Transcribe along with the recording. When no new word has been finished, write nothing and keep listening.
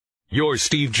Your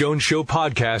Steve Jones Show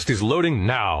podcast is loading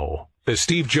now. The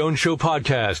Steve Jones Show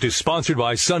podcast is sponsored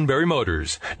by Sunbury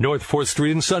Motors, North 4th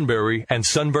Street in Sunbury, and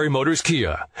Sunbury Motors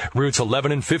Kia, routes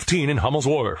 11 and 15 in Hummel's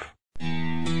Wharf.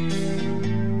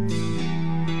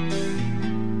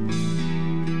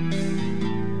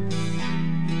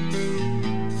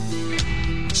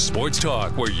 Sports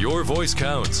talk where your voice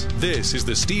counts. This is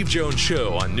the Steve Jones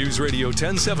Show on News Radio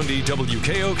 1070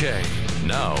 WKOK.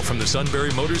 Now from the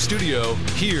Sunbury Motors studio,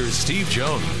 here's Steve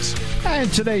Jones.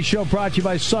 And today's show brought to you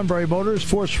by Sunbury Motors,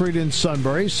 4th Street in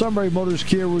Sunbury. Sunbury Motors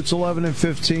Kia, routes 11 and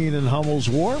 15 in Hummel's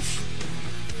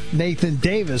Wharf. Nathan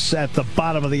Davis at the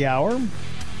bottom of the hour.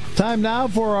 Time now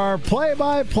for our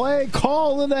play-by-play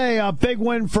call of the day. A big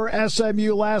win for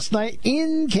SMU last night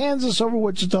in Kansas over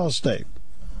Wichita State.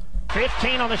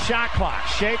 15 on the shot clock.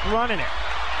 Shake running it.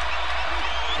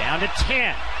 Down to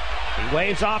 10. He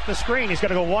waves off the screen. He's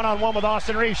going to go one-on-one with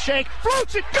Austin Reeves. Shake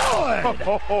floats it good.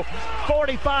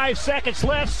 45 seconds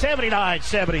left.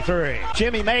 79-73.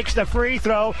 Jimmy makes the free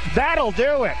throw. That'll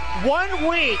do it. 1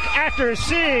 week after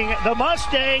seeing the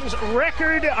Mustangs'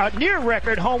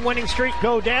 near-record home winning streak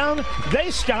go down, they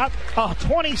stopped a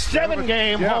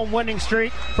 27-game home winning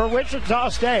streak for Wichita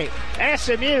State.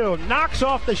 SMU knocks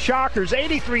off the Shockers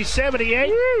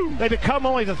 83-78. They become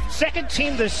only the second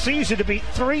team this season to beat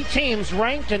 3 teams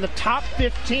ranked in the top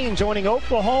 15, joining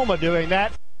Oklahoma doing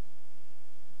that.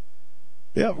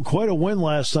 Yeah, quite a win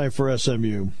last night for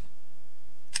SMU.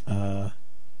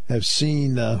 Have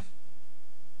seen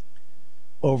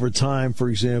over time, for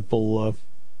example,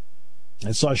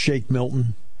 I saw Shake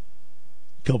Milton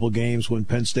a couple games when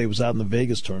Penn State was out in the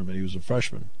Vegas tournament. He was a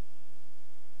freshman.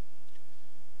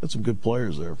 Got some good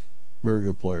players there. Very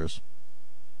good players.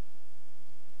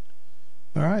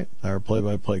 All right, our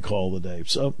play-by-play call of the day.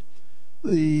 So,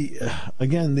 the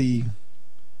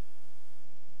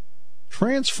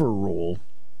transfer rule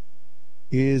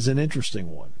is an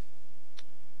interesting one.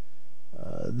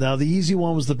 Now, the easy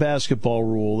one was the basketball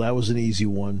rule. That was an easy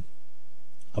one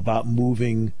about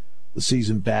moving the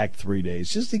season back 3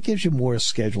 days. Just it gives you more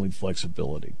scheduling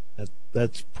flexibility.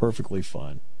 That's perfectly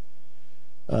fine.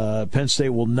 Penn State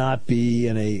will not be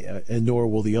and nor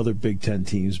will the other Big Ten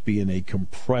teams be in a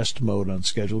compressed mode on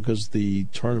schedule because the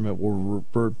tournament will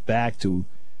revert back to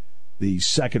the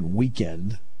second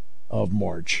weekend of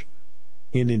March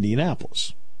in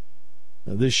Indianapolis.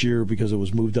 Now, this year, because it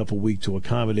was moved up a week to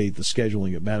accommodate the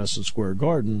scheduling at Madison Square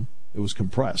Garden, it was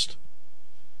compressed.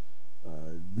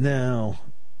 Now,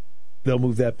 they'll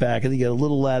move that back, and you get a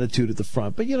little latitude at the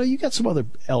front. But, you got some other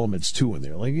elements, too, in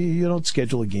there. Like, you don't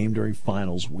schedule a game during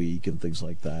finals week and things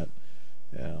like that.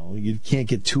 You can't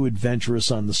get too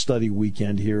adventurous on the study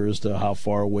weekend here as to how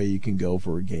far away you can go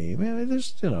for a game.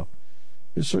 There's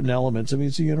certain elements.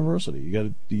 It's a university.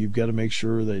 You've got to make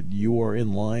sure that you are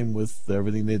in line with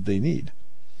everything that they need.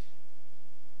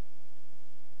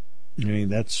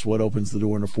 That's what opens the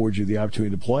door and affords you the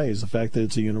opportunity to play is the fact that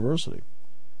it's a university.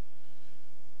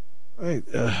 Right.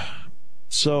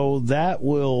 So that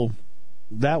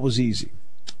was easy.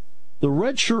 The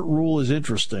red shirt rule is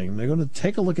interesting. They're going to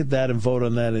take a look at that and vote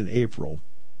on that in April.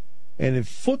 And in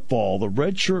football, the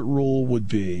red shirt rule would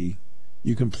be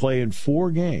you can play in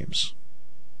 4 games.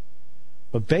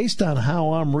 But based on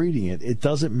how I'm reading it, it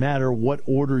doesn't matter what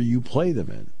order you play them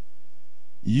in.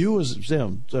 You, as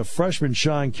a freshman,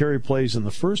 Sean Carey plays in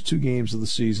the first 2 games of the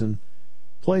season,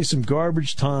 plays some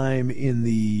garbage time in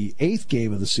the 8th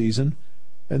game of the season,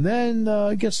 and then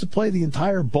gets to play the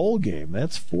entire bowl game.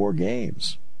 That's 4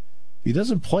 games. If he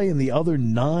doesn't play in the other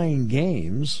 9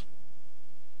 games,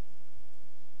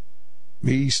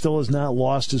 he still has not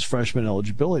lost his freshman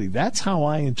eligibility. That's how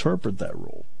I interpret that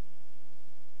rule.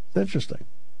 It's interesting.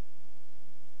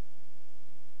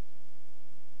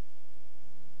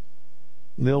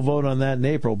 They'll vote on that in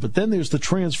April. But then there's the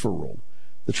transfer rule.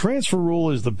 The transfer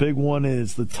rule is the big one, and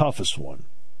it's the toughest one.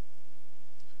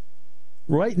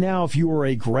 Right now, if you are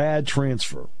a grad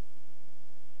transfer,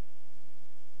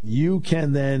 you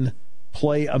can then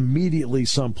play immediately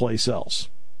someplace else.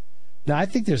 Now, I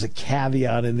think there's a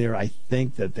caveat in there. I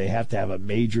think that they have to have a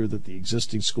major that the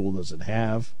existing school doesn't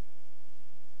have.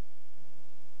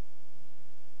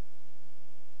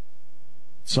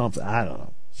 Something, I don't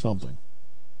know, something.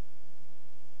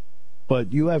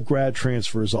 But you have grad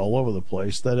transfers all over the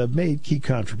place that have made key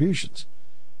contributions.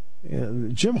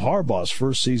 Jim Harbaugh's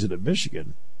first season at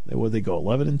Michigan, where they go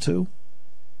 11-2,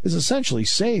 is essentially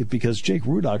saved because Jake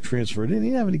Rudock transferred in. He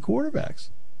didn't have any quarterbacks.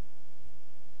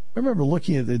 I remember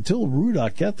looking at until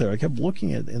Rudock got there. I kept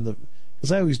looking at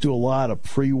because I always do a lot of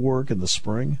pre-work in the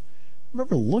spring. I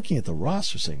remember looking at the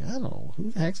roster saying, I don't know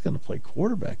who the heck's going to play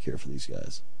quarterback here for these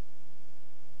guys.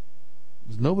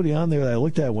 There's nobody on there that I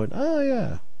looked at and went, oh,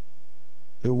 yeah.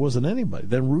 There wasn't anybody.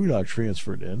 Then Rudock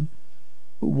transferred in,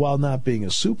 who, while not being a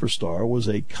superstar, was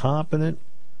a competent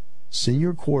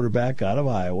senior quarterback out of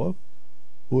Iowa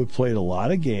who had played a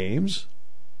lot of games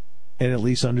and at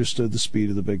least understood the speed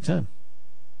of the Big Ten.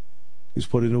 He was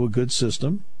put into a good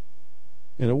system,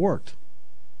 and it worked.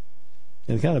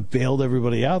 And it kind of bailed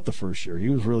everybody out the first year. He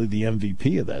was really the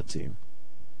MVP of that team.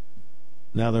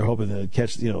 Now they're hoping to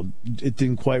catch, it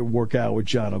didn't quite work out with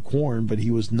John O'Korn, but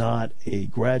he was not a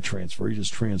grad transfer. He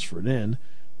just transferred in.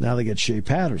 Now they get Shea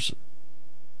Patterson.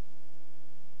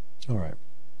 All right.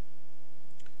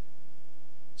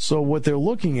 So what they're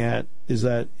looking at is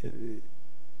that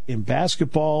in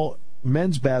basketball,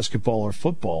 men's basketball or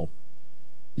football,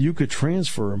 you could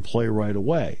transfer and play right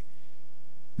away.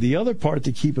 The other part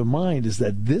to keep in mind is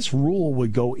that this rule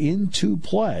would go into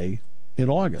play in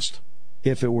August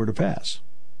if it were to pass.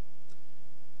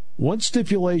 One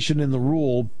stipulation in the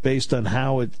rule, based on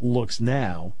how it looks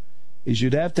now, is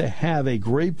you'd have to have a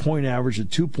grade point average of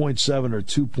 2.7 or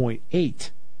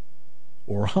 2.8,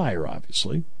 or higher,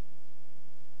 obviously,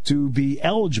 to be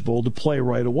eligible to play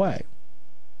right away.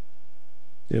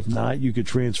 If not, you could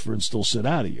transfer and still sit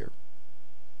out a year.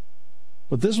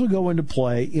 But this would go into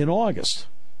play in August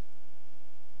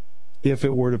if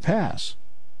it were to pass.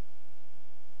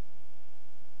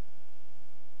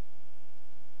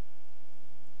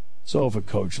 So if a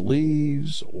coach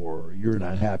leaves, or you're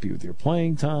not happy with your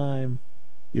playing time,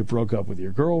 you broke up with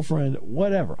your girlfriend,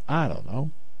 whatever, I don't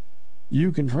know,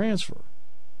 you can transfer.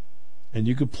 And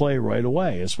you could play right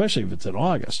away, especially if it's in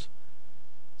August.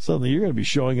 Suddenly you're going to be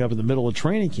showing up in the middle of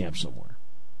training camp somewhere.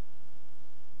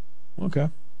 Okay.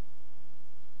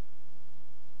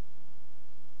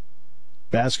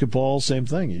 Basketball, same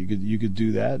thing. You could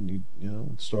do that, and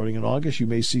starting in August, you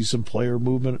may see some player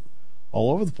movement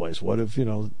all over the place. What if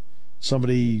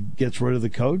somebody gets rid of the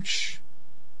coach,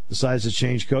 decides to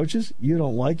change coaches? You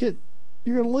don't like it,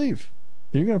 you're going to leave.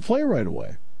 You're going to play right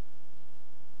away.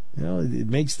 It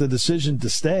makes the decision to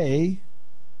stay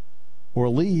or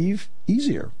leave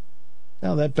easier.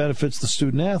 Now that benefits the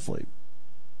student athlete,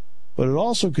 but it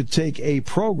also could take a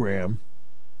program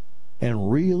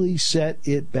and really set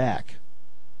it back.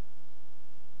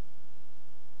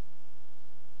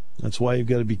 That's why you've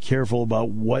got to be careful about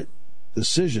what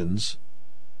decisions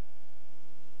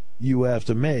you have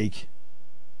to make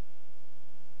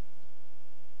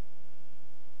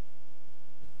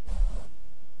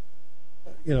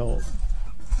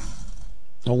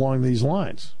along these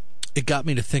lines. It got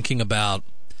me to thinking about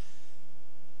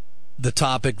the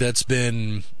topic that's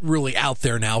been really out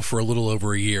there now for a little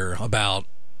over a year, about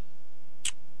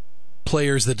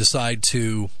players that decide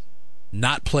to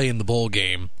not play in the bowl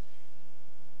game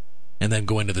and then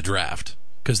go into the draft,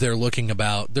 because they're looking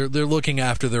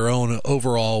after their own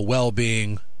overall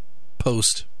well-being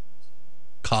post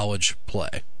college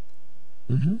play.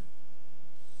 Mm-hmm.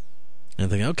 And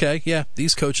thinking, okay, yeah,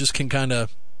 these coaches can kind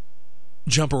of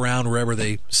jump around wherever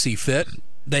they see fit.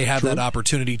 They have that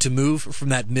opportunity to move from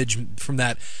that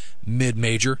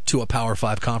mid-major to a Power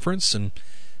 5 conference, and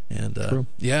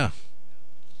yeah.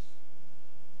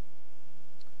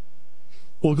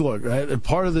 Well, look,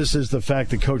 part of this is the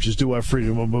fact that coaches do have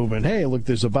freedom of movement. Hey, look,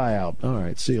 there's a buyout. All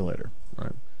right, see you later. All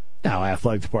right. Now,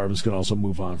 athletic departments can also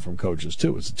move on from coaches,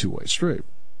 too. It's a two-way street.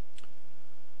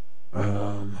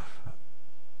 And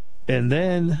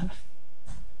then,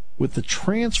 with the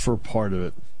transfer part of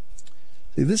it,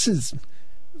 see,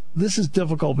 this is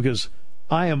difficult because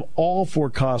I am all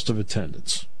for cost of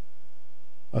attendance.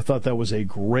 I thought that was a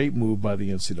great move by the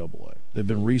NCAA. They've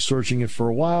been researching it for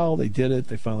a while. They did it.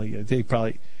 They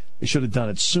should have done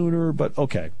it sooner, but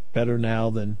okay, better now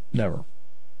than never.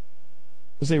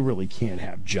 Because they really can't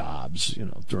have jobs,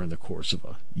 during the course of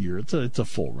a year. It's a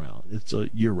full round. It's a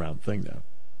year-round thing now.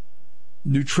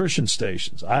 Nutrition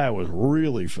stations. I was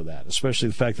really for that, especially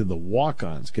the fact that the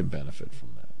walk-ons can benefit from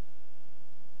that.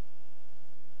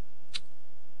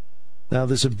 Now,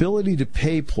 this ability to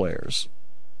pay players.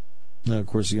 Now, of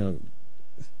course,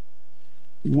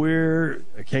 where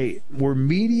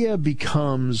media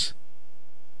becomes.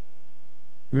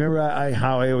 Remember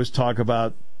how I always talk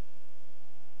about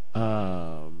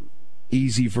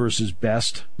easy versus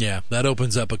best? Yeah, that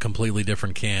opens up a completely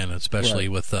different can, especially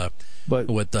with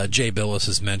what Jay Billis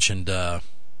has mentioned ad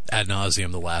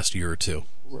nauseum the last year or two.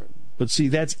 Right. But see,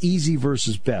 that's easy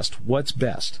versus best. What's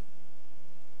best?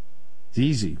 It's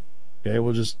easy. Okay,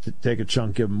 we'll just take a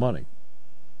chunk, give them money.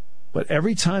 But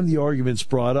every time the argument's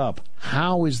brought up,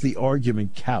 how is the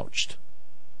argument couched?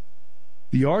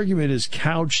 The argument is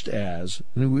couched as,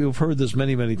 and we've heard this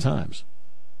many, many times,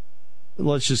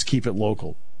 let's just keep it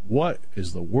local. what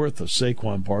is the worth of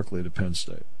Saquon Barkley to Penn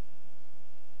State?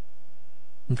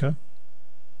 Okay.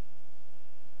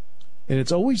 And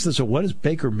it's always this, what is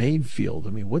Baker Mayfield? I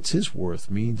mean, what's his worth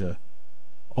mean to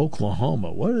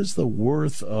Oklahoma? What is the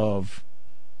worth of,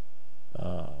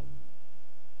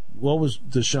 what was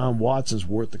Deshaun Watson's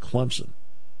worth to Clemson?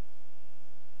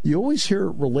 You always hear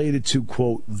it related to,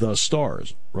 quote, the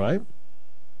stars, right?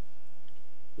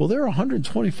 Well, there are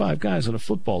 125 guys on a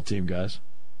football team, guys.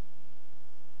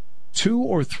 2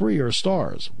 or 3 are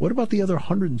stars. What about the other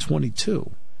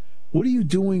 122? What are you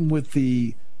doing with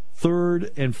the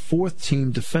third and fourth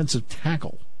team defensive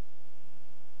tackle?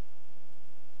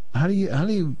 How do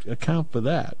you account for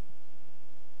that?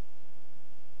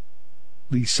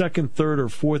 The second, third, or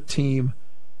fourth team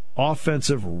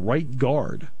offensive right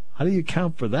guard. How do you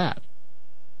account for that?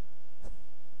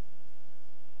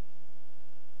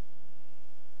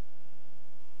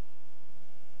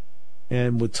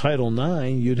 And with Title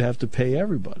IX, you'd have to pay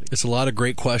everybody. It's a lot of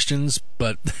great questions,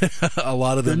 but a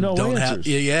lot of them don't have.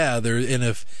 Yeah, and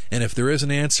if there is an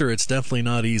answer, it's definitely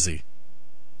not easy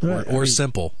or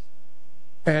simple.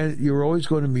 And you're always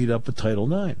going to meet up with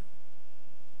Title IX.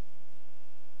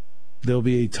 There'll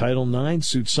be a Title IX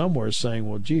suit somewhere saying,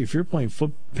 well, gee, if you're paying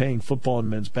football and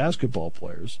men's basketball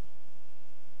players,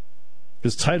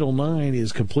 because Title IX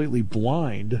is completely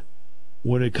blind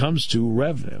when it comes to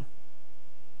revenue.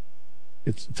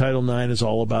 Title IX is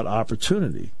all about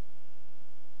opportunity.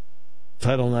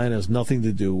 Title IX has nothing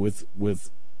to do with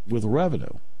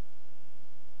revenue.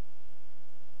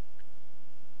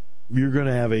 You're going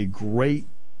to have a great...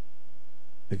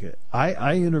 Okay,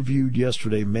 I interviewed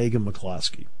yesterday Megan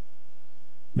McCloskey.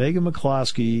 Megan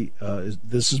McCloskey,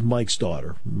 this is Mike's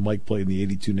daughter. Mike played in the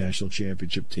 '82 national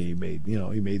championship team.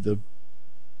 He made the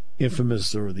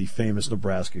infamous or the famous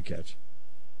Nebraska catch.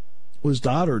 His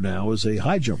daughter now is a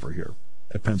high jumper here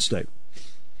at Penn State.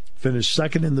 Finished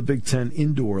second in the Big Ten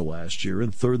indoor last year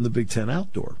and third in the Big Ten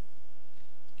outdoor.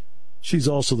 She's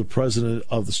also the president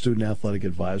of the Student Athletic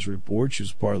Advisory Board. She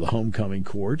was part of the homecoming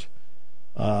court.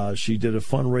 She did a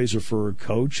fundraiser for her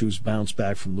coach who's bounced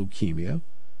back from leukemia.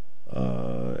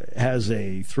 Has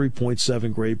a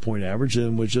 3.7 grade point average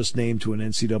and was just named to an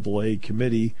NCAA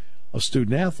committee of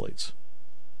student athletes.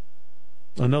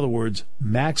 In other words,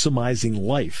 maximizing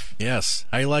life. Yes.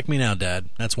 How you like me now, Dad?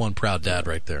 That's one proud dad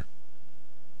right there.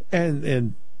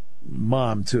 And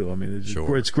mom too. I mean, it's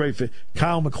great.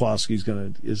 Kyle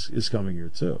McCloskey is coming here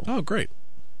too. Oh, great.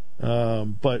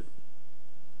 But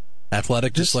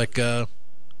athletic, just like dad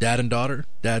and daughter,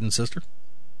 dad and sister.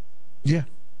 Yeah,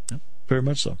 very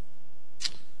much so.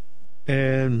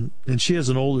 And she has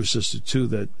an older sister too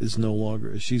that is no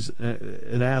longer. She's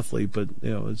an athlete, but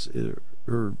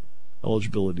her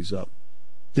eligibility's up.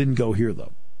 Didn't go here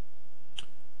though.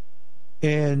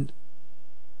 And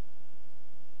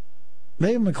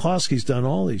Megan McCloskey's done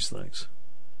all these things.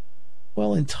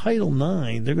 Well, in Title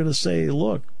IX, they're going to say,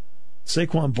 look,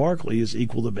 Saquon Barkley is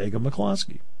equal to Megan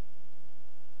McCloskey.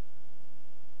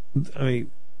 I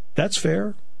mean, that's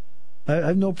fair. I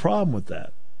have no problem with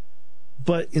that.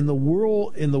 But in the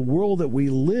world that we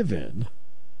live in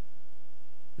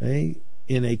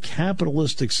a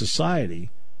capitalistic society,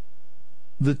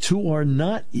 the two are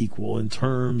not equal in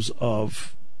terms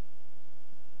of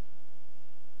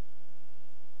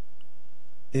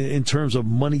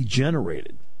money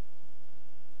generated.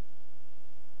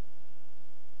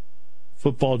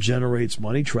 Football generates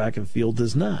money, track and field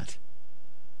does not.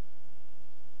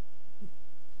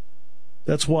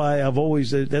 That's why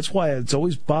it's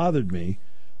always bothered me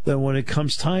that when it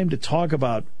comes time to talk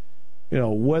about,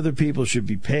 whether people should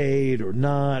be paid or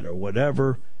not or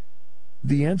whatever,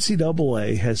 the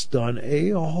NCAA has done a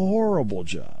horrible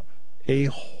job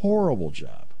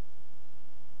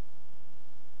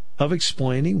of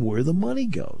explaining where the money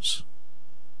goes.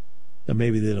 And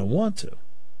maybe they don't want to.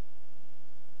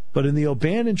 But in the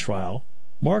O'Bannon trial,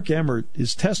 Mark Emmert,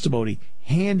 his testimony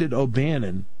handed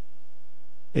O'Bannon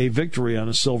a victory on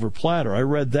a silver platter. I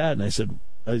read that and I said,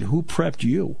 who prepped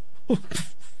you?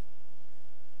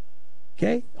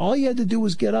 Okay? All you had to do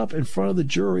was get up in front of the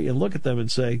jury and look at them and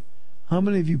say, how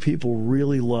many of you people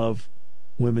really love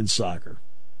women's soccer?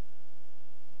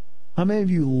 How many of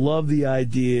you love the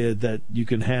idea that you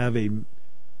can have a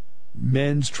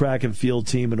men's track and field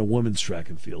team and a women's track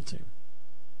and field team?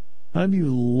 How many of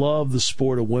you love the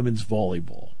sport of women's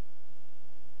volleyball?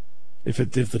 If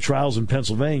the trial's in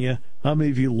Pennsylvania, how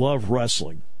many of you love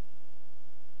wrestling?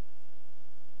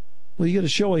 Well, you get a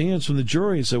show of hands from the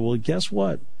jury and say, well, guess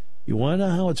what? You want to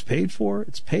know how it's paid for?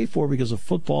 It's paid for because of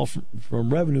football,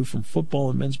 from revenue from football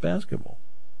and men's basketball.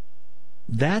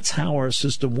 That's how our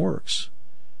system works.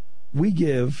 We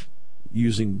give,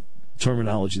 using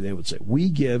terminology they would say. We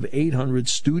give 800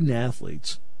 student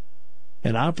athletes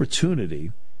an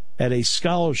opportunity at a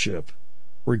scholarship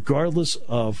regardless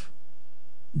of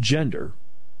gender,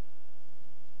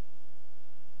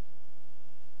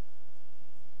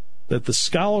 that the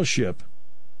scholarship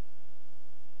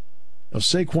of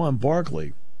Saquon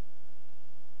Barkley,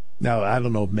 now I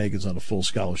don't know if Megan's on a full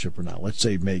scholarship or not. Let's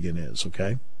say Megan is,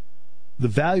 okay? The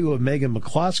value of Megan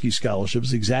McCloskey's scholarship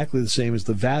is exactly the same as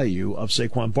the value of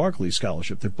Saquon Barkley's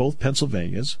scholarship. They're both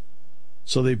Pennsylvanians,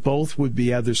 so they both would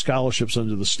have their scholarships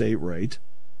under the state rate.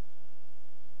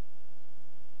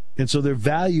 And so their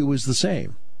value is the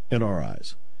same in our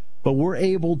eyes. But we're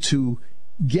able to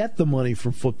get the money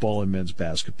from football and men's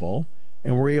basketball,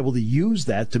 and we're able to use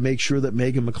that to make sure that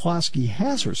Megan McCloskey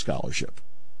has her scholarship.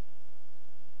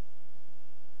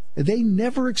 They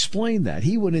never explained that.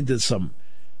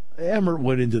 Emmert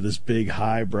went into this big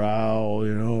highbrow,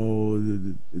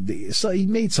 so he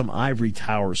made some ivory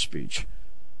tower speech,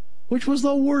 which was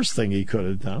the worst thing he could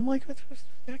have done. I'm like,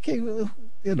 okay,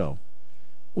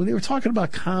 when they were talking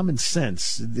about common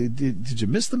sense, did you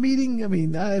miss the meeting? I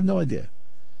mean, I have no idea.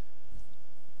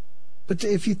 But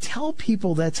if you tell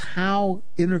people that's how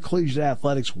intercollegiate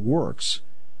athletics works,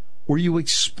 where you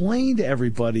explain to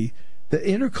everybody that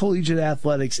intercollegiate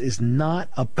athletics is not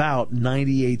about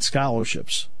 98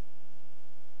 scholarships.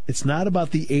 It's not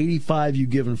about the 85 you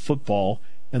give in football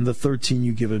and the 13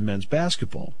 you give in men's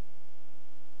basketball.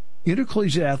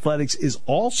 Intercollegiate athletics is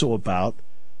also about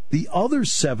the other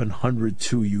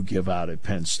 702 you give out at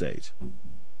Penn State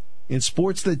in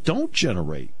sports that don't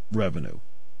generate revenue.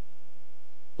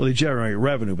 Well, they generate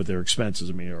revenue, but their expenses,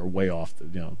 are way off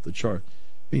the chart.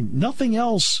 Nothing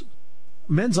else.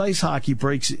 Men's ice hockey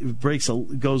goes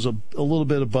a little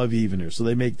bit above even here, so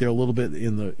they're a little bit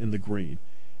in the green.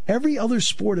 Every other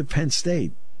sport at Penn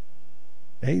State,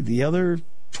 the other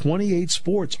 28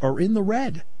 sports are in the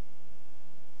red.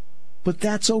 But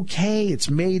that's okay. It's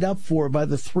made up for by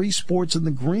the 3 sports in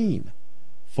the green: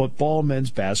 football,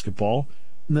 men's basketball,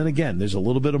 and then again, there's a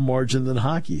little bit of margin that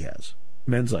hockey has,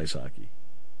 men's ice hockey.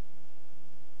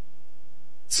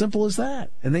 Simple as that.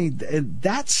 And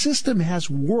that system has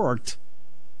worked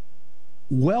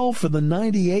well for the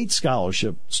 98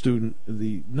 scholarship student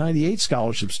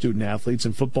athletes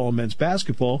in football and men's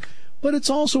basketball, but it's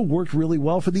also worked really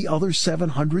well for the other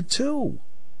 700 too.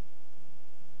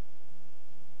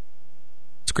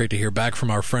 It's great to hear back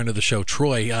from our friend of the show,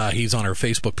 Troy. He's on our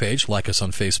Facebook page. Like us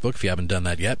on Facebook if you haven't done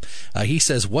that yet. He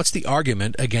says, what's the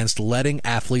argument against letting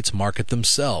athletes market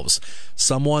themselves?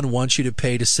 Someone wants you to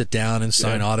pay to sit down and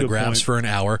sign autographs for an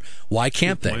hour. Why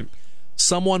can't they?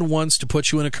 Someone wants to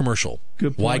put you in a commercial.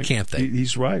 Good point. Why can't they?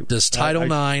 He's right. Does Title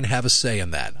IX have a say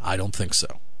in that? I don't think so.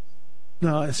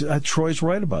 No, Troy's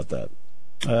right about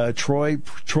that.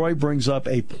 Troy brings up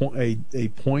a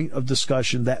point of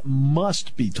discussion that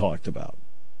must be talked about.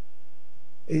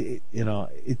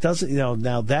 It doesn't.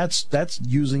 Now that's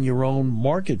using your own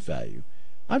market value.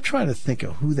 I'm trying to think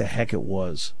of who the heck it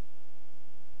was.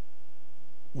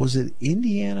 Was it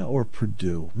Indiana or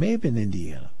Purdue? May have been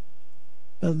Indiana.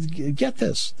 Get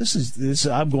this. This is.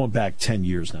 I'm going back 10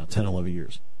 years now, 10, 11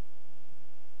 years.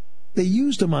 They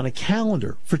used him on a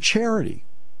calendar for charity.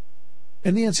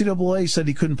 And the NCAA said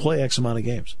he couldn't play X amount of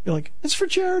games. You're like, it's for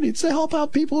charity. It's to help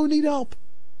out people who need help.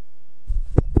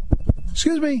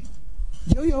 Excuse me.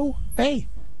 Yo, hey.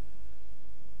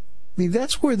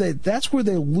 That's where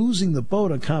they're losing the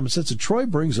boat on common sense. And Troy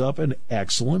brings up an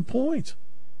excellent point.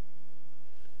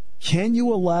 Can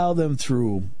you allow them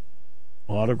through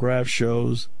autograph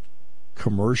shows,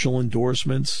 commercial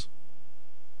endorsements,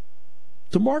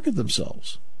 to market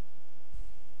themselves?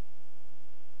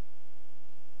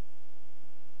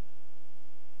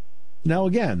 Now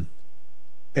again,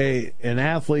 an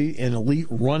athlete, an elite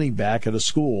running back at a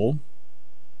school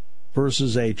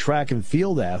versus a track and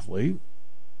field athlete,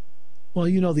 well,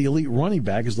 the elite running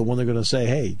back is the one they're going to say,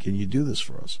 hey, can you do this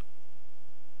for us?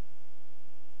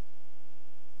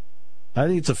 I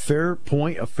think it's a fair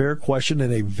point, a fair question,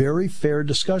 and a very fair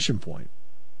discussion point.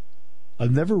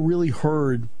 I've never really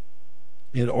heard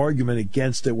an argument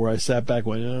against it where I sat back and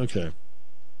went, okay.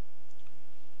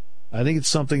 I think it's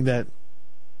something that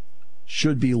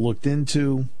should be looked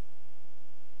into.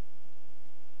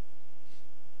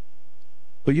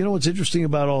 But what's interesting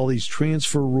about all these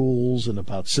transfer rules and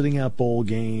about sitting out bowl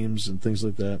games and things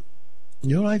like that?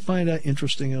 You know what I find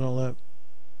interesting in all that?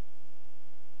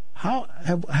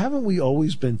 Haven't we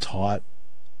always been taught,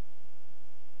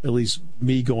 at least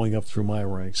me going up through my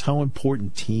ranks, how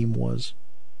important team was?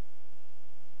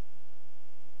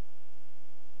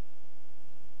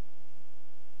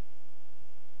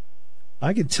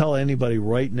 I can tell anybody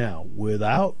right now,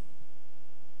 without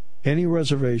any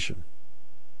reservation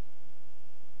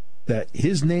that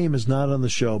his name is not on the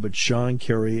show, but Sean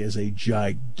Carey is a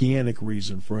gigantic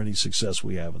reason for any success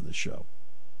we have in the show.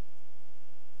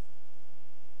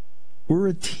 We're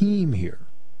a team here.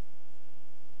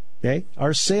 Okay?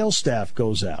 Our sales staff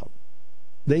goes out.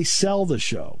 They sell the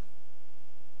show.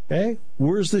 Okay?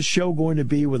 Where's the show going to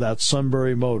be without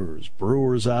Sunbury Motors,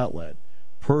 Brewers Outlet,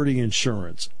 Purdy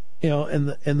Insurance, and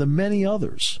the many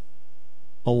others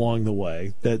along the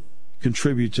way that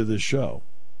contribute to this show?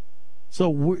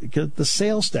 So the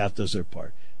sales staff does their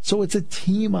part. So it's a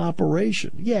team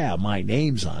operation. Yeah, my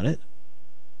name's on it.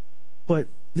 But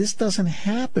this doesn't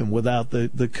happen without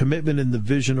the commitment and the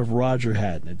vision of Roger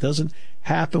Haddon. It doesn't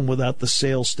happen without the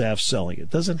sales staff selling it. It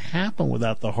doesn't happen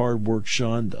without the hard work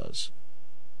Sean does.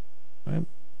 Right?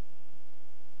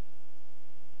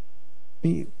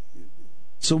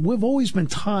 So we've always been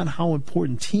taught how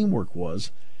important teamwork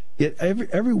was. Yet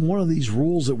every one of these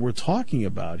rules that we're talking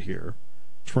about here,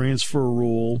 transfer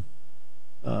rule,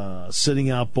 sitting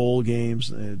out bowl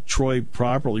games, Troy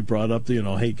properly brought up the,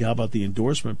 hey, how about the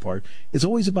endorsement part? It's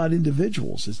always about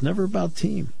individuals. It's never about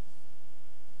team.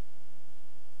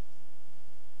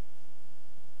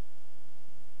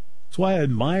 That's why I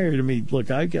admire. Look,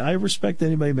 I respect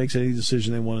anybody who makes any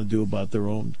decision they want to do about their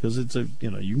own, because it's you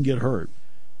can get hurt.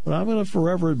 But I'm going to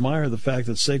forever admire the fact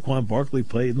that Saquon Barkley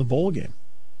played in the bowl game.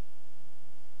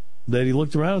 That he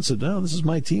looked around and said, no, this is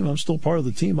my team. I'm still part of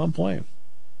the team. I'm playing.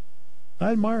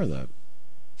 I admire that.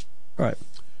 All right.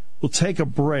 We'll take a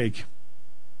break.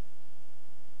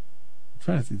 I'm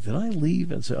trying to think, did I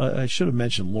leave? And say, I should have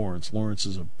mentioned Lawrence. Lawrence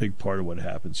is a big part of what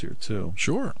happens here, too.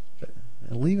 Sure. Did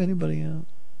I leave anybody out?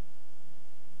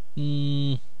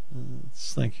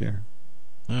 Let's think here.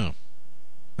 Oh. I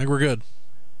think we're good.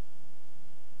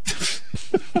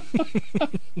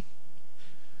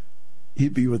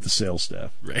 He'd be with the sales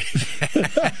staff. Right.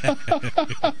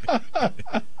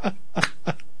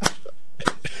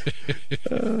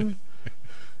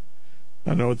 I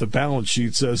don't know what the balance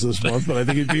sheet says this month, but I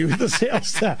think he'd be with the sales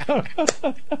staff.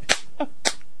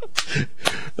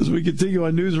 As we continue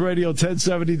on News Radio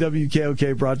 1070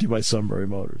 WKOK, brought to you by Sunbury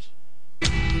Motors.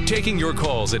 Taking your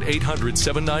calls at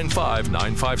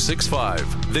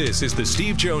 800-795-9565. This is the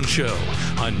Steve Jones Show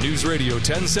on News Radio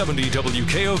 1070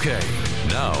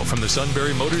 WKOK. Now from the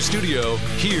Sunbury Motors Studio,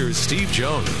 here's Steve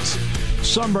Jones.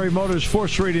 Sunbury Motors, 4th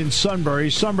Street in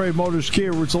Sunbury. Sunbury Motors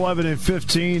Kia, routes 11 and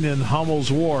 15 in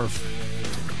Hummel's Wharf.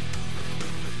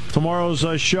 Tomorrow's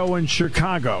show in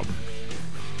Chicago,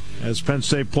 as Penn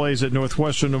State plays at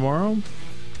Northwestern tomorrow.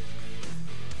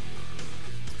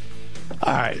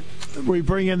 All right. We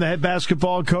bring in the head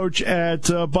basketball coach at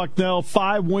Bucknell.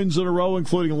 5 wins in a row,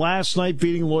 including last night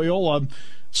beating Loyola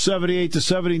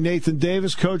 78-70. Nathan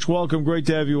Davis. Coach, welcome. Great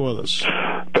to have you with us.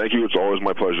 Thank you. It's always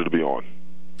my pleasure to be on.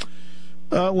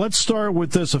 Let's start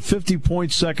with this. A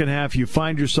 50-point second half. You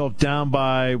find yourself down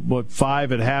by,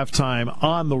 5 at halftime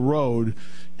on the road.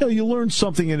 You learn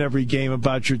something in every game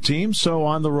about your team. So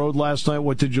on the road last night,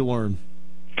 what did you learn?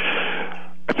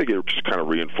 I think it just kind of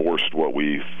reinforced what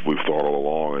we've thought all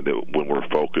along, and that when we're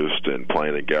focused and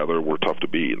playing together, we're tough to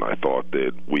beat. And I thought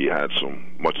that we had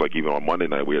some, much like even on Monday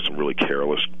night, we had some really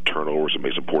careless turnovers and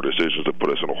made some poor decisions that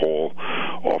put us in a hole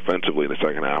offensively in the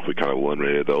second half. We kind of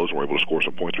eliminated those and were able to score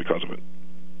some points because of it.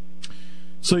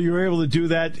 So you were able to do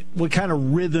that. What kind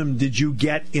of rhythm did you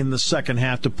get in the second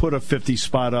half to put a 50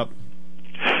 spot up?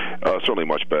 Certainly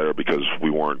much better, because we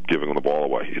weren't giving them the ball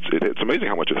away. It's amazing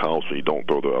how much it helps when you don't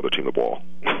throw the other team the ball.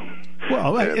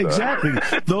 Well, exactly.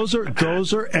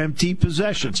 Those are empty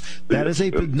possessions. That is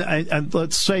and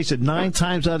let's face it, 9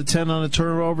 times out of 10 on a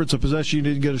turnover, it's a possession you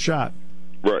didn't get a shot.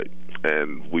 Right.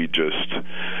 And we just,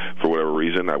 for whatever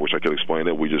reason, I wish I could explain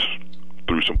it, we just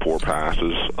threw some poor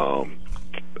passes.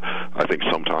 I think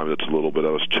sometimes it's a little bit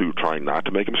of us, too, trying not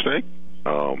to make a mistake.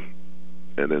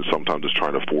 And then sometimes it's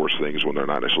trying to force things when they're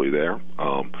not necessarily there.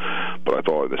 But I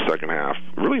thought in the second half,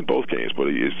 really in both games, but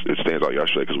it stands out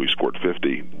yesterday because we scored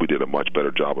 50. We did a much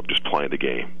better job of just playing the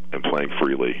game and playing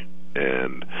freely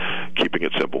and keeping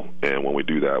it simple. And when we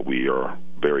do that, we are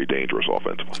very dangerous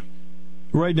offensively.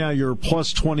 Right now, you're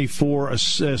plus 24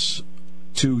 assists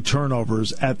to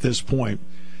turnovers at this point.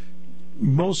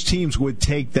 Most teams would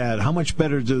take that. How much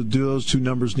better do those two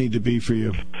numbers need to be for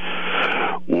you?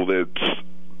 Well, they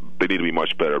need to be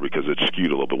much better because it's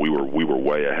skewed a little bit. We were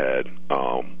way ahead,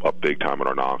 up big time in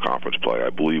our non-conference play.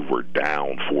 I believe we're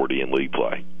down 40 in league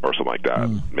play or something like that,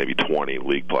 maybe 20 in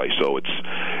league play. So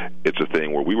it's a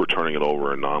thing where we were turning it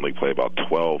over in non-league play about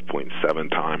 12.7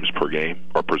 times per game,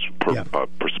 or percent of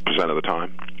the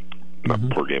time. Not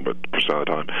per game, but percent of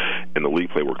the time. In the league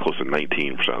play, we're close to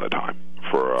 19% of the time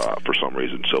for some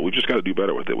reason. So we've just got to do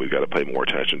better with it. We've got to pay more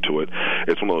attention to it.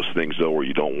 It's one of those things, though, where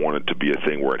you don't want it to be a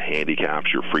thing where it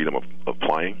handicaps your freedom of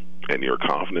playing and your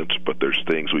confidence, but there's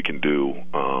things we can do,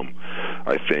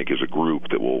 I think, as a group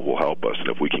that will help us. And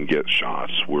if we can get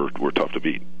shots, we're tough to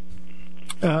beat.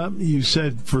 You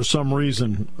said for some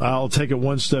reason, I'll take it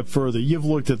one step further. You've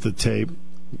looked at the tape.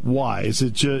 Why? Is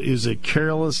it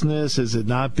carelessness? Is it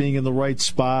not being in the right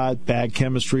spot? Bad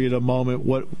chemistry at a moment?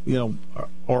 What,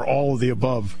 or all of the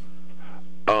above?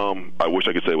 I wish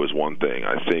I could say it was one thing.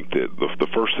 I think that the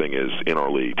first thing is, in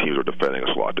our league, teams are defending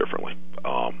us a lot differently.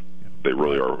 They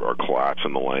really are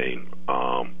collapsing the lane,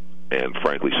 and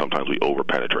frankly, sometimes we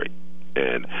over-penetrate.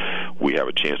 And we have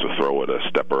a chance to throw it a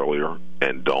step earlier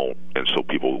and don't, and so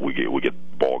we get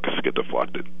balls get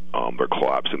deflected. They're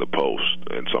collapsing the post,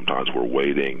 and sometimes we're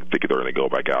waiting, thinking they're going to go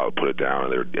back out, put it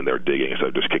down, and they're digging instead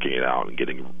of just kicking it out and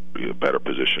getting a better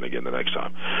position again the next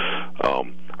time.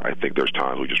 I think there's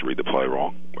times we just read the play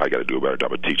wrong. I got to do a better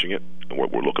job of teaching it and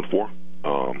what we're looking for.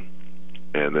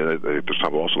 And then there's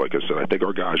times also, like I said, I think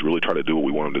our guys really try to do what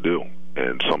we want them to do,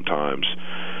 and sometimes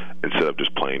instead of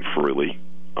just playing freely,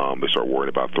 they start worrying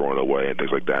about throwing it away and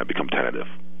things like that and become tentative.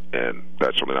 And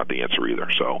that's certainly not the answer either.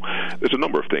 So there's a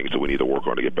number of things that we need to work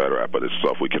on to get better at, but it's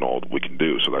stuff we can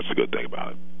do, so that's the good thing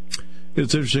about it.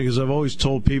 It's interesting because I've always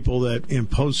told people that in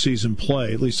postseason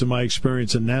play, at least in my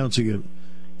experience announcing it,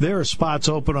 there are spots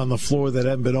open on the floor that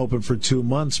haven't been open for 2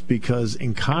 months because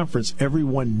in conference,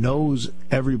 everyone knows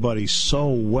everybody so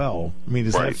well. I mean,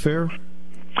 is that fair?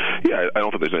 Yeah, I don't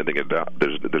think there's anything in doubt.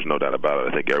 There's no doubt about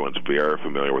it. I think everyone's very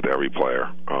familiar with every player.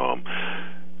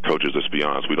 Coaches, let's be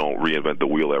honest, we don't reinvent the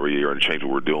wheel every year and change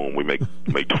what we're doing. We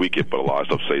may tweak it, but a lot of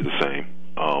stuff stays the same.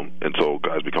 And so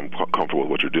guys become comfortable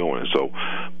with what you're doing. And so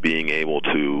being able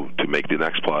to make the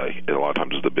next play, a lot of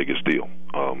times, is the biggest deal.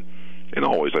 And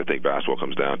always, I think basketball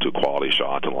comes down to quality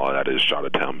shots, and a lot of that is shot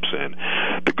attempts. And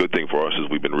the good thing for us is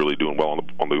we've been really doing well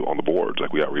on the boards.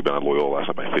 Like, we got rebounded Loyola last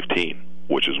night by 15,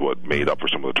 which is what made up for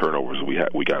some of the turnovers.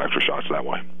 We got extra shots that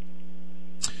way.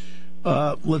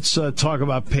 Let's talk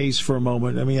about pace for a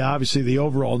moment. I mean, obviously, the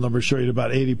overall numbers show you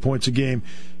about 80 points a game.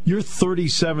 You're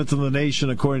 37th in the nation,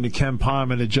 according to Ken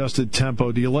Pom, in adjusted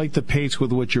tempo. Do you like the pace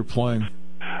with which you're playing?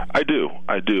 I do.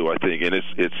 I think, and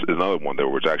it's another one there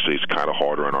where it's kind of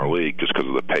harder in our league just because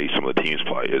of the pace some of the teams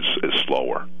play is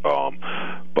slower.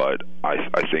 But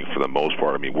I think for the most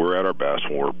part, I mean, we're at our best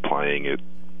when we're playing it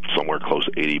somewhere close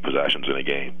to 80 possessions in a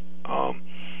game,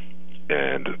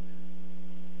 and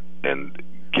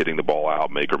getting the ball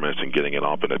out, make miss, and getting it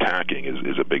up and attacking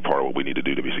is a big part of what we need to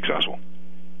do to be successful.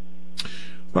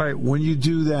 All right, when you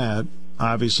do that,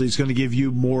 obviously it's going to give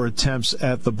you more attempts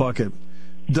at the bucket.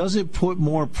 Does it put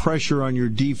more pressure on your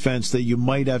defense that you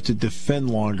might have to defend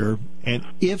longer? And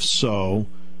if so,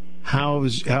 how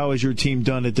is your team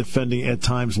done at defending at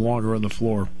times longer on the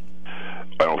floor?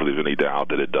 I don't think there's any doubt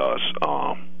that it does.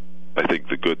 I think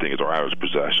the good thing is our average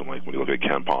possession, like when you look at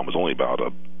Ken Pom, is only about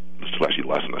it's actually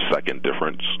less than a second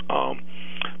difference.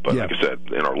 But like I said,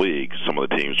 in our league, some of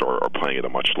the teams are playing at a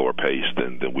much slower pace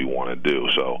than we want to do.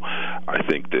 So I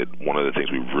think that one of the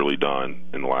things we've really done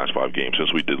in the last 5 games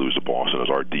since we did lose to Boston is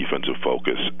our defensive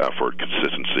focus, effort,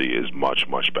 consistency is much,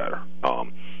 much better.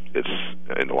 It's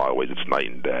in a lot of ways it's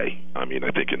night and day. I mean,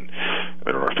 I think in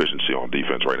our efficiency on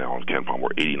defense right now on Ken Pom, we're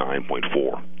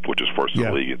 89.4, which is first in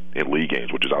the league in league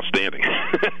games, which is outstanding.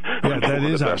 Yeah, that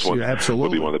is absolutely.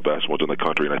 Would be one of the best ones in the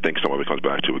country, and I think some of it comes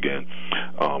back to again.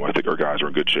 I think our guys are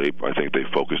in good shape. I think they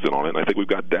focused in on it, and I think we've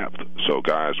got depth. So,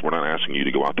 guys, we're not asking you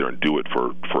to go out there and do it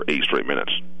for 8 straight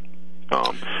minutes.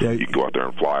 You can go out there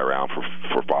and fly around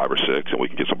for 5 or 6, and we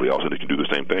can get somebody else in who can do the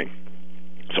same thing.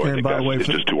 So I think it's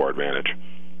just to our advantage.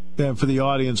 And for the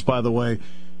audience, by the way,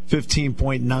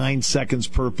 15.9 seconds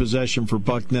per possession for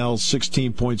Bucknell,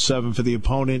 16.7 for the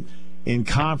opponent. In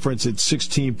conference, it's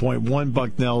 16.1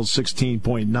 Bucknell,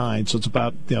 16.9. So it's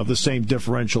about the same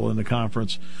differential in the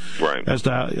conference, right? As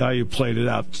to how you played it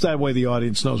out. So that way, the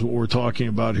audience knows what we're talking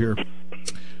about here.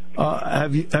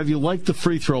 Have you liked the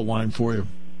free throw line for you?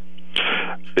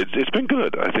 It's been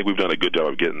good. I think we've done a good job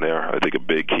of getting there. I think a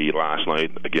big key last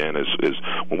night, again, is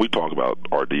when we talk about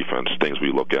our defense, things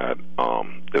we look at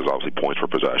is obviously points per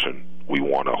possession. We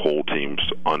want to hold teams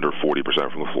under 40%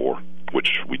 from the floor,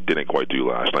 which we didn't quite do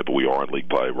last night, but we are in league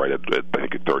play right at I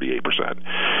think at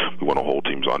 38%. We want to hold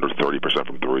teams under 30%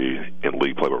 from 3 in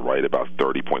league play, but right about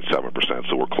 30.7%,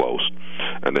 so we're close.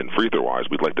 And then free throw-wise,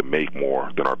 we'd like to make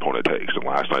more than our opponent takes. And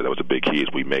last night, that was a big key, is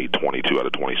we made 22 out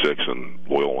of 26, and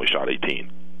Loyola only shot 18.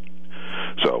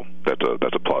 So that's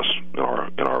a plus in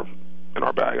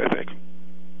our bag, I think.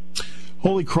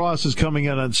 Holy Cross is coming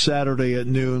in on Saturday at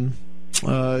noon.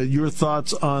 Your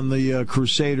thoughts on the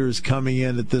Crusaders coming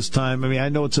in at this time? I mean, I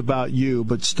know it's about you,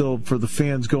 but still, for the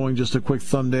fans going, just a quick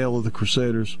thumbnail of the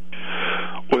Crusaders.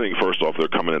 Well, I think first off, they're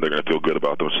coming in. They're going to feel good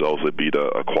about themselves. They beat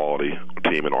a quality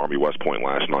team in Army West Point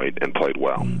last night and played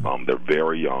well. They're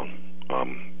very young.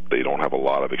 They don't have a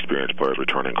lot of experienced players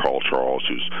returning. Carl Charles,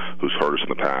 who's hurt us in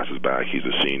the past, is back. He's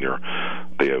a senior.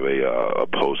 They have a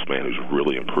postman who's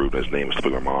really improved. His name is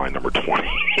slipping my mind, number 20.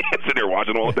 I'm sitting here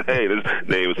watching all day. His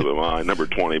name is slipping my mind, number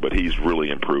 20. But he's really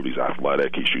improved. He's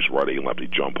athletic. He shoots right and lefty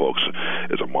jump hooks.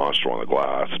 Is a monster on the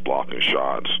glass, blocking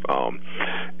shots.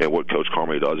 And what Coach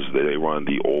Carmody does is they run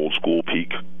the old school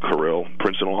Pete Carrill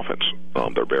Princeton offense.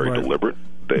 They're very deliberate.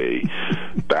 They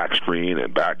back screen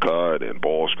and back cut and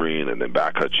ball screen and then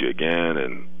back cut you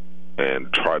again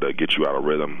and try to get you out of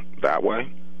rhythm that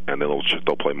way. And then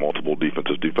they'll play multiple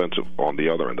defensive on the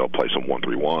other, and they'll play some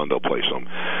 1-3-1. They'll play some.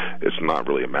 It's not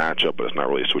really a matchup, but it's not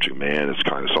really a switching man. It's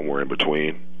kind of somewhere in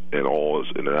between, and all is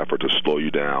in an effort to slow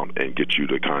you down and get you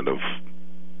to kind of,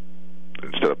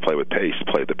 instead of play with pace,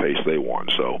 play at the pace they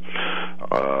want. So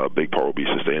a big part will be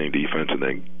sustaining defense and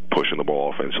then pushing the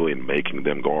ball offensively and making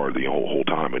them guard the whole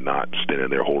time and not standing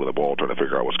there holding the ball trying to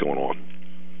figure out what's going on.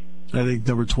 I think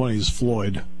number 20 is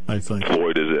Floyd, I think.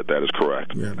 Floyd is it. That is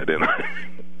correct. Yeah. I didn't.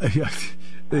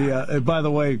 And by the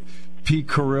way, Pete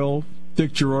Carrill,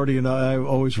 Dick Girardi, and I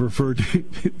always refer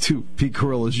to Pete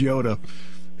Carrill as Yoda.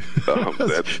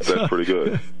 That's pretty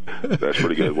good. That's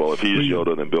pretty good. Well, if he's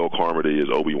Yoda, then Bill Carmody is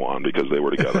Obi-Wan because they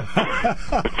were together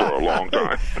for a long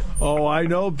time. Oh, I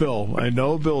know Bill. As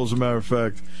a matter of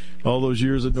fact. All those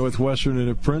years at Northwestern and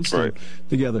at Princeton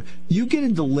together. You get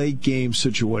into late game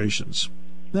situations.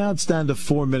 Now it's down to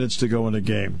 4 minutes to go in a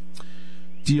game.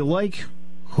 Do you like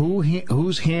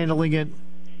who's handling it,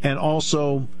 and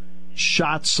also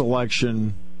shot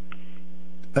selection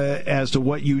as to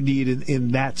what you need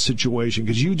in that situation?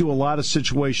 Because you do a lot of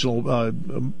situational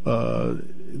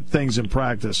things in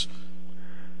practice.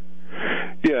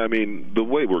 Yeah, I mean, the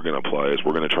way we're going to play is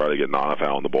we're going to try to get Nana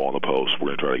on the ball in the post. We're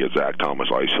going to try to get Zach Thomas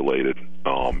isolated,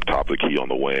 top of the key on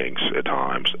the wings at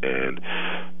times, and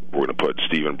we're going to put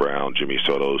Stephen Brown, Jimmy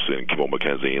Sotos, and Kimball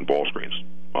McKenzie in ball screens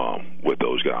with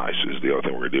those guys is the other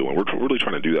thing we're going to do. And we're really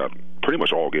trying to do that pretty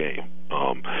much all game.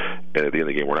 And at the end of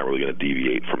the game, we're not really going to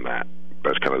deviate from that.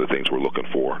 That's kind of the things we're looking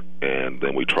for. And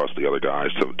then we trust the other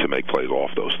guys to make plays off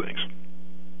those things.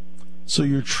 So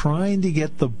you're trying to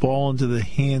get the ball into the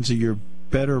hands of your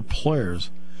better players.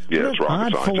 Yeah, it's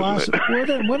rocket science, isn't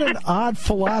it? What an odd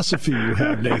philosophy you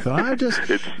have, Nathan.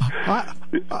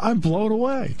 I'm blown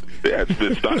away. Yeah,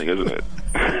 it's stunning, isn't it?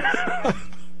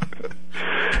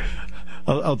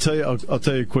 I'll tell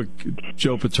you a quick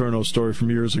Joe Paterno story from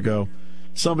years ago.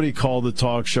 Somebody called the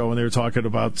talk show and they were talking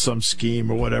about some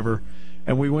scheme or whatever,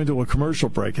 and we went to a commercial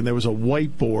break and there was a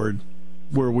whiteboard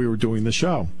where we were doing the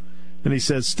show, and he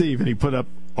said, Steve, and he put up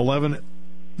 11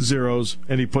 zeros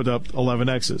and he put up 11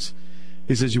 X's.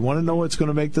 He says, you want to know what's going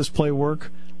to make this play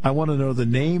work? I want to know the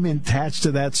name attached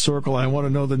to that circle. I want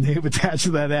to know the name attached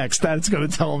to that X. That's going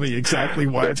to tell me exactly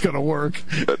why it's going to work.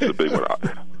 That's a big one.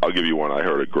 I'll give you one. I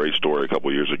heard a great story a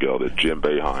couple years ago that Jim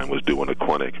Boeheim was doing a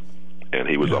clinic, and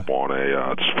he was up on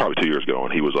this is probably 2 years ago,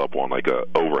 and he was up on like a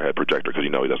overhead projector because he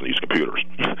doesn't use computers.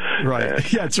 Right.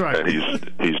 And, yeah, that's right. And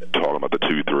he's talking about the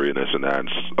 2-3 and this and that. And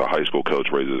a high school coach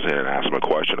raises his hand and asks him a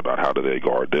question about how do they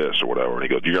guard this or whatever. And he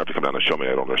goes, "You have to come down and show me.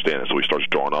 I don't understand it." So he starts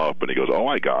drawing up, and he goes, "Oh,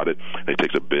 I got it." And he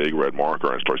takes a big red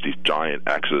marker and starts these giant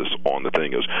X's on the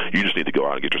thing. He goes, "You just need to go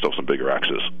out and get yourself some bigger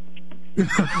X's."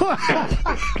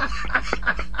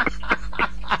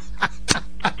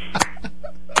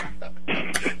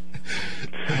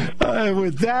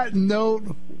 With that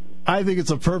note, I think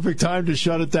it's a perfect time to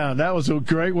shut it down. That was a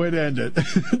great way to end it.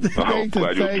 I'm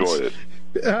glad you enjoyed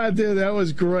it. Dude, that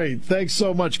was great. Thanks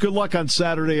so much. Good luck on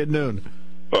Saturday at noon.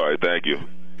 All right, thank you.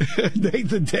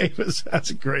 Nathan Davis, that's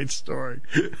a great story.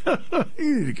 You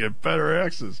need to get better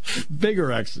X's,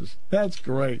 bigger X's. That's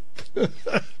great.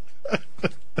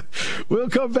 We'll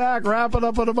come back, wrap it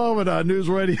up in a moment on News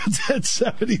Radio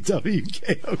 1070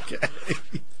 WKOK.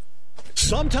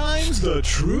 Sometimes the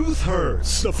truth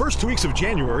hurts. The first 2 weeks of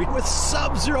January with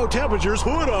sub-zero temperatures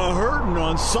put a hurtin'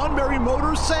 on Sunbury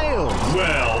Motors sales.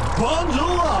 Well,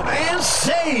 bundle up and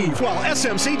save while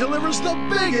SMC delivers the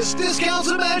biggest discounts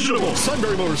imaginable.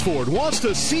 Sunbury Motors Ford wants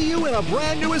to see you in a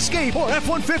brand new Escape or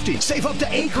F-150. Save up to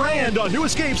 $8,000 on new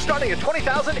Escapes starting at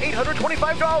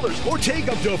 $20,825. Or take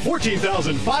up to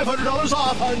 $14,500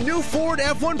 off a new Ford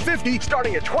F-150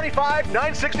 starting at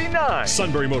 $25,969.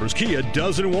 Sunbury Motors Kia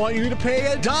doesn't want you to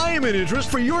pay a dime in interest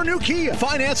for your new Kia.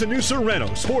 Finance a new Sorento,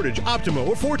 Sportage, Optima,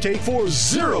 or Forte for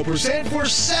 0% for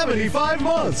 75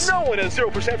 months. No one has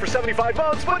 0% for 75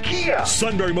 months but Kia.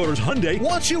 Sunbury Motors Hyundai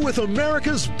wants you with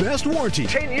America's best warranty.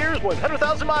 10 years,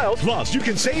 100,000 miles. Plus, you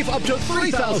can save up to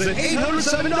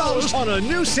 $3,807 on a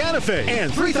new Santa Fe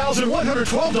and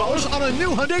 $3,112 on a new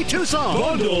Hyundai Tucson.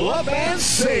 Bundle up and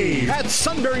save at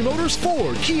Sunbury Motors,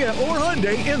 Ford, Kia, or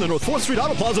Hyundai in the North 4th Street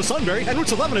Auto Plaza, Sunbury, and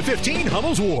routes 11 and 15,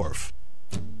 Hummel's Wharf.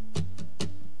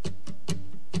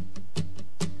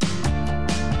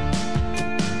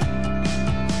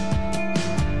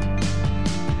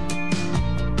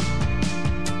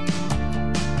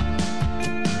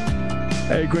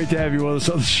 Hey, great to have you with us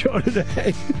on the show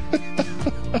today.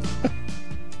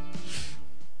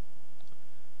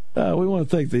 We want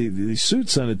to thank the suit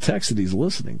sent a text that he's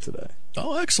listening today.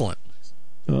 Oh, excellent.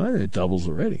 Oh, it doubles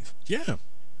the ratings. Yeah.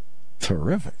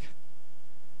 Terrific.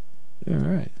 All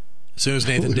right. As soon as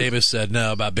Nathan Davis said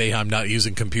no about Boeheim not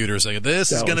using computers, I go,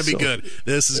 this is going to be good.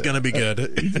 This is going to be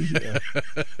good.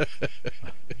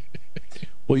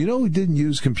 Well, you know who didn't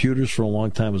use computers for a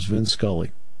long time was Vin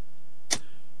Scully.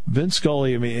 Vin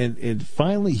Scully, I mean, and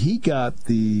finally he got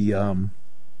the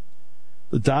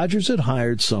Dodgers had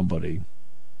hired somebody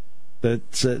that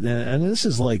said, and this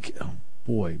is like, oh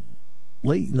boy,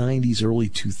 late 90s, early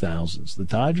 2000s. The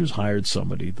Dodgers hired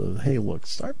somebody to, hey, look,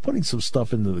 start putting some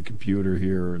stuff into the computer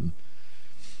here, and,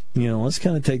 you know, let's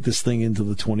kind of take this thing into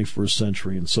the 21st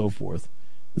century and so forth.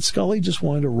 And Scully just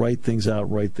wanted to write things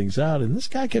out, and this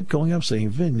guy kept going up saying,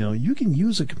 Vin, you know, you can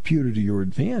use a computer to your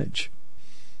advantage.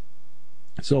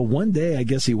 So one day, I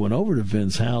guess he went over to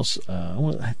Vin's house.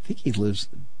 I think he lives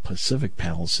in Pacific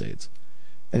Palisades,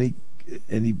 and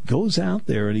he goes out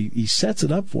there and he sets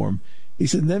it up for him. He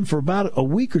said, and then for about a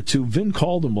week or two, Vin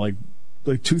called him like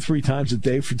 2-3 times a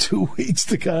day for 2 weeks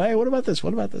to go, hey, what about this?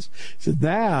 What about this? He said,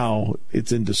 now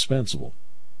it's indispensable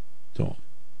to him.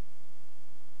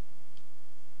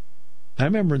 I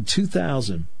remember in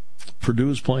 2000, Purdue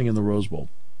was playing in the Rose Bowl,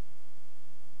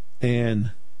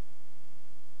 and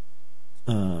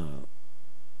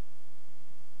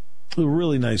a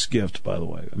really nice gift, by the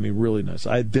way. I mean, really nice.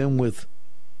 I'd been with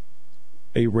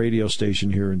a radio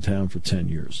station here in town for 10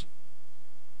 years.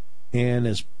 And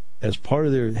as part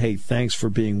of their, hey, thanks for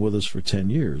being with us for 10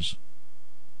 years,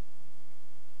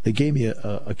 they gave me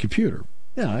a computer.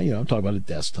 Yeah, you know, I'm talking about a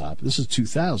desktop. This is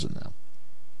 2000 now.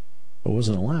 It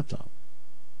wasn't a laptop.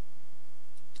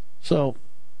 So,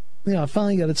 you know, I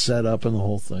finally got it set up and the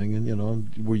whole thing, and, you know,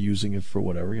 we're using it for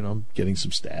whatever, you know, I'm getting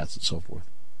some stats and so forth.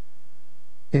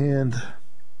 And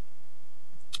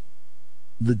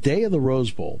the day of the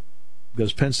Rose Bowl,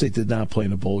 because Penn State did not play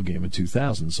in a bowl game in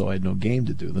 2000, so I had no game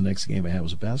to do. The next game I had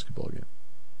was a basketball game.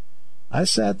 I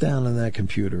sat down on that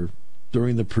computer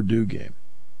during the Purdue game.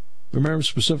 I remember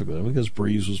specifically, because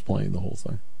Breeze was playing the whole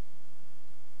thing.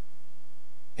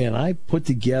 And I put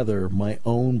together my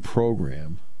own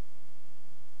program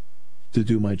to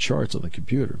do my charts on the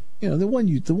computer. You know,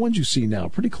 the ones you see now,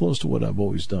 pretty close to what I've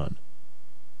always done.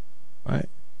 Right?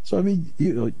 So, I mean,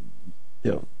 you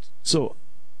know, so,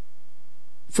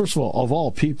 first of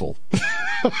all people,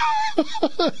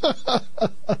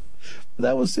 that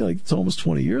was like, it's almost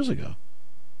 20 years ago.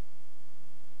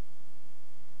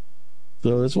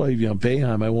 So that's why, you know,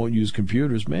 Boeheim, I won't use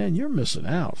computers. Man, you're missing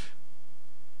out.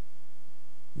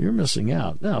 You're missing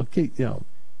out. Now, you know,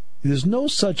 there's no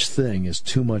such thing as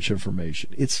too much information.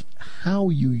 It's how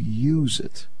you use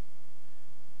it.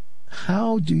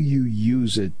 How do you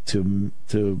use it to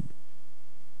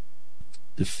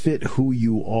fit who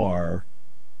you are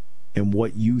and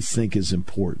what you think is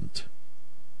important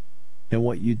and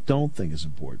what you don't think is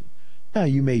important? Now,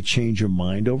 you may change your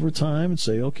mind over time and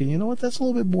say, okay, you know what, that's a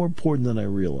little bit more important than I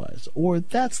realized, or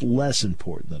that's less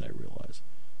important than I realized.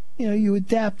 You know, you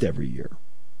adapt every year.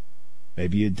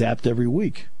 Maybe you adapt every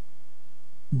week.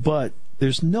 But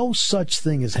there's no such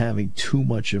thing as having too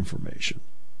much information.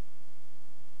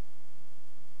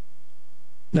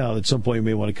 Now, at some point you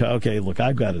may want to, okay, look,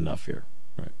 I've got enough here.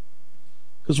 Right?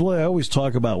 Because what I always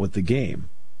talk about with the game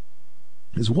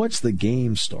is once the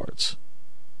game starts,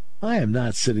 I am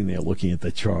not sitting there looking at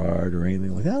the chart or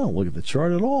anything like that. I don't look at the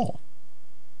chart at all.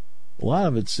 A lot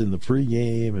of it's in the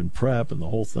pregame and prep and the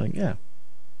whole thing. Yeah.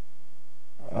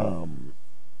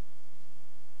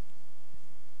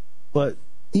 But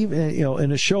even, you know,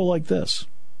 in a show like this,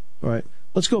 all right,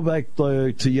 let's go back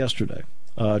to yesterday.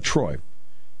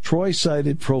 Troy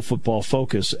cited Pro Football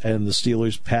Focus and the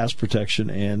Steelers' pass protection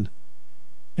and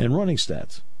running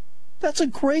stats. That's a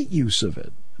great use of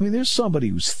it. I mean, there's somebody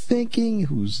who's thinking,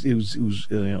 who's you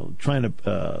know, trying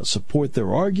to support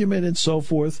their argument and so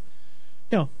forth.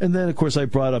 And then, of course, I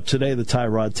brought up today the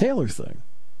Tyrod Taylor thing.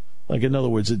 Like, in other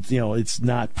words, it's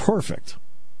not perfect.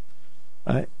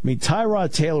 I mean,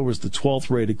 Tyrod Taylor was the 12th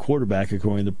rated quarterback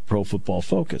according to Pro Football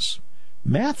Focus.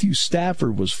 Matthew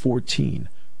Stafford was 14.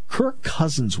 Kirk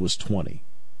Cousins was 20.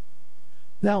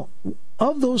 Now,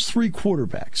 of those three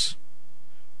quarterbacks,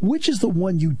 which is the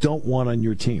one you don't want on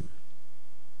your team?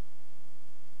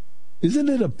 Isn't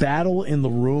it a battle in the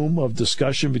room of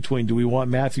discussion between do we want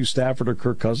Matthew Stafford or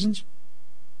Kirk Cousins?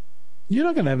 You're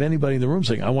not going to have anybody in the room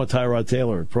saying, I want Tyrod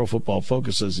Taylor. Pro Football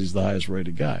Focus says he's the highest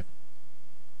rated guy.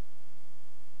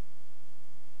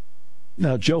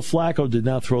 Now, Joe Flacco did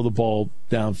not throw the ball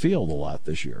downfield a lot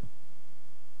this year.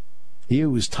 He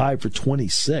was tied for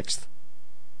 26th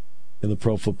in the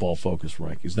Pro Football Focus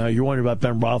rankings. Now, you're wondering about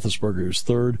Ben Roethlisberger, who was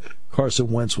third.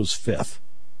 Carson Wentz was fifth.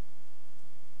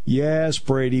 Yes,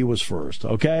 Brady was first.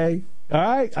 Okay? All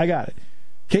right, I got it.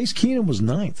 Case Keenum was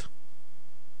ninth.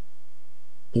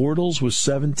 Bortles was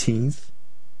 17th.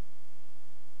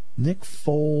 Nick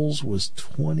Foles was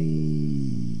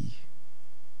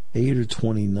 28 or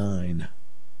 29.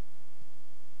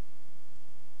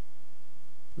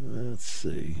 Let's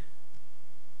see.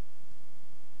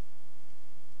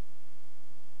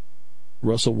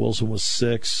 Russell Wilson was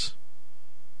 6.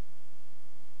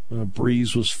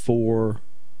 Breeze was 4.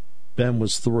 Ben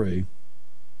was 3.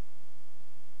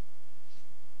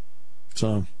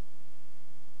 So,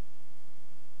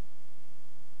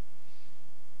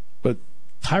 but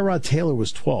Tyrod Taylor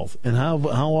was 12th. And how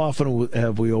often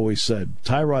have we always said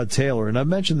Tyrod Taylor, and I've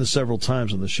mentioned this several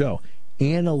times on the show,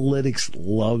 analytics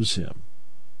loves him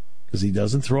because he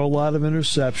doesn't throw a lot of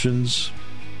interceptions.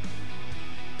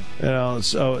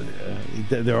 So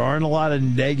there aren't a lot of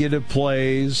negative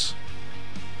plays.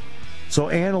 So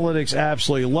analytics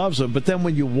absolutely loves him. But then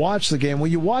when you watch a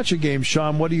game,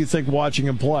 Sean, what do you think watching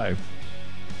him play?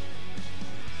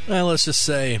 Well, let's just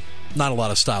say not a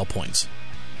lot of style points.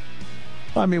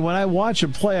 I mean, when I watch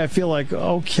him play, I feel like,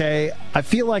 okay, I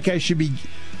feel like I should be,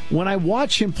 when I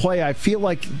watch him play, I feel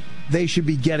like they should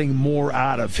be getting more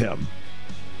out of him.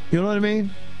 You know what I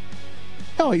mean?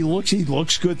 No, he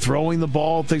looks good throwing the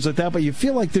ball, things like that, but you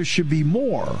feel like there should be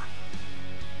more.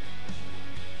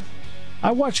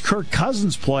 I watch Kirk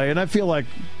Cousins play, and I feel like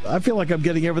I'm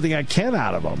getting everything I can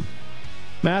out of him.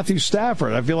 Matthew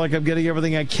Stafford, I feel like I'm getting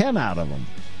everything I can out of him.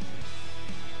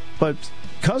 But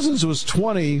Cousins was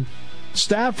 20,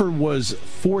 Stafford was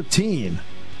 14,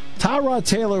 Tyrod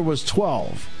Taylor was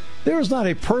 12. There is not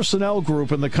a personnel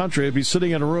group in the country that'd be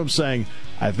sitting in a room saying,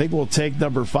 I think we'll take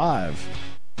number 5.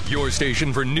 Your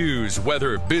station for news,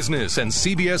 weather, business, and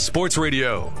CBS Sports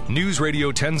Radio. News Radio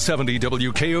 1070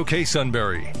 WKOK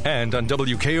Sunbury and on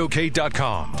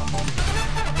WKOK.com.